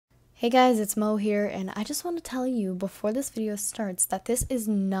Hey guys, it's Mo here, and I just want to tell you before this video starts that this is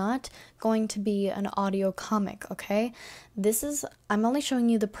not going to be an audio comic, okay? I'm only showing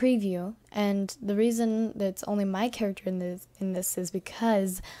you the preview, and the reason that it's only my character in this is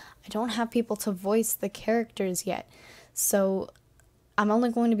because I don't have people to voice the characters yet. So I'm only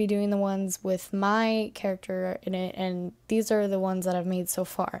going to be doing the ones with my character in it, and these are the ones that I've made so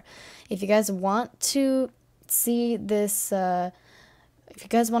far. If you guys want to see this, if you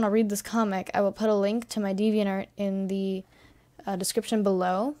guys want to read this comic, I will put a link to my DeviantArt in the description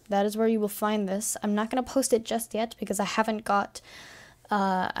below. That is where you will find this. I'm not going to post it just yet because I haven't gotten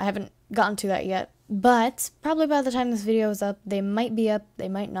to that yet. But probably by the time this video is up, they might be up, they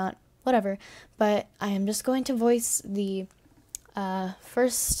might not, whatever. But I am just going to voice the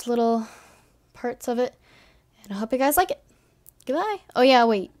first little parts of it, and I hope you guys like it. Goodbye. Oh yeah,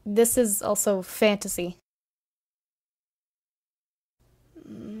 wait, this is also fantasy.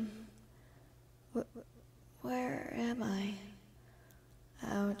 Where am I?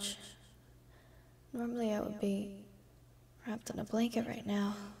 Ouch. Normally I would be wrapped in a blanket right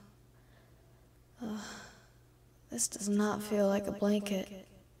now. Ugh. This does not feel like a blanket.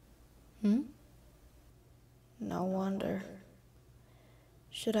 No wonder.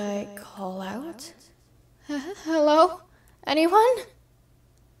 Should I call out? Hello? Anyone?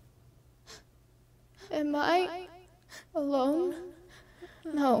 Am I alone?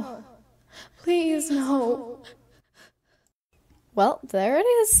 No. Please, no. Well, there it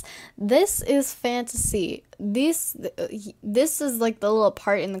is. This is fantasy. This is like the little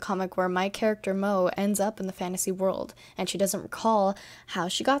part in the comic where my character Mo ends up in the fantasy world, and she doesn't recall how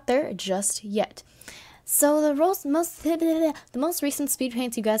she got there just yet. So the most recent speed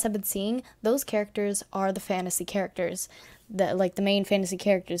paints you guys have been seeing, those characters are the fantasy characters. The main fantasy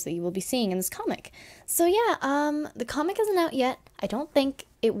characters that you will be seeing in this comic. So yeah, the comic isn't out yet. I don't think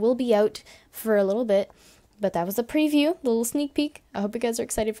it will be out for a little bit, but that was a preview, the little sneak peek. I hope you guys are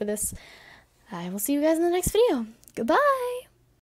excited for this. I will see you guys in the next video. Goodbye!